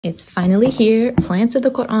It's finally here. Plants of the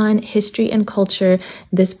Quran, History and Culture.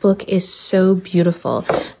 This book is so beautiful.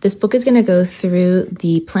 This book is going to go through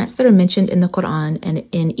the plants that are mentioned in the Quran, and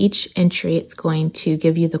in each entry it's going to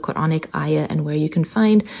give you the Quranic ayah and where you can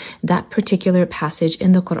find that particular passage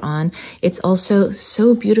in the Quran. It's also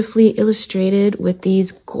so beautifully illustrated with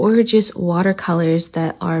these gorgeous watercolors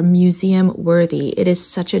that are museum worthy. It is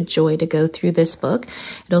such a joy to go through this book.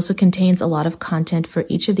 It also contains a lot of content for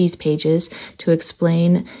each of these pages to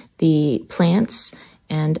explain the plants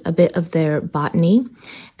and a bit of their botany.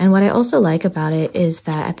 And what I also like about it is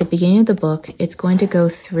that at the beginning of the book, it's going to go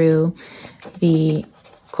through the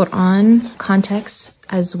Quran context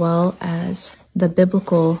as well as the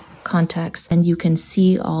biblical context, and you can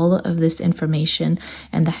see all of this information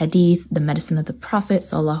and the hadith, the medicine of the Prophet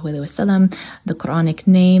sallallahu alaihi wasallam, the Quranic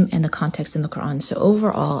name, and the context in the Quran. So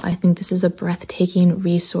overall, I think this is a breathtaking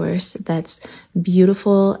resource that's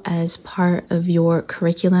beautiful as part of your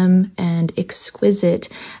curriculum and exquisite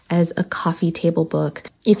as a coffee table book.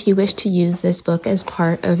 If you wish to use this book as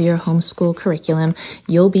part of your homeschool curriculum,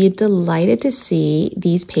 you'll be delighted to see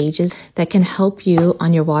these pages that can help you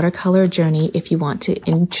on your watercolor journey if you want to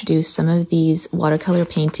introduce some of these watercolor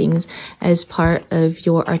paintings as part of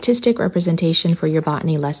your artistic representation for your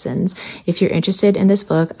botany lessons. If you're interested in this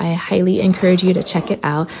book, I highly encourage you to check it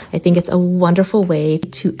out. I think it's a wonderful way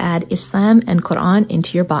to add Islam and Quran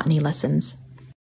into your botany lessons.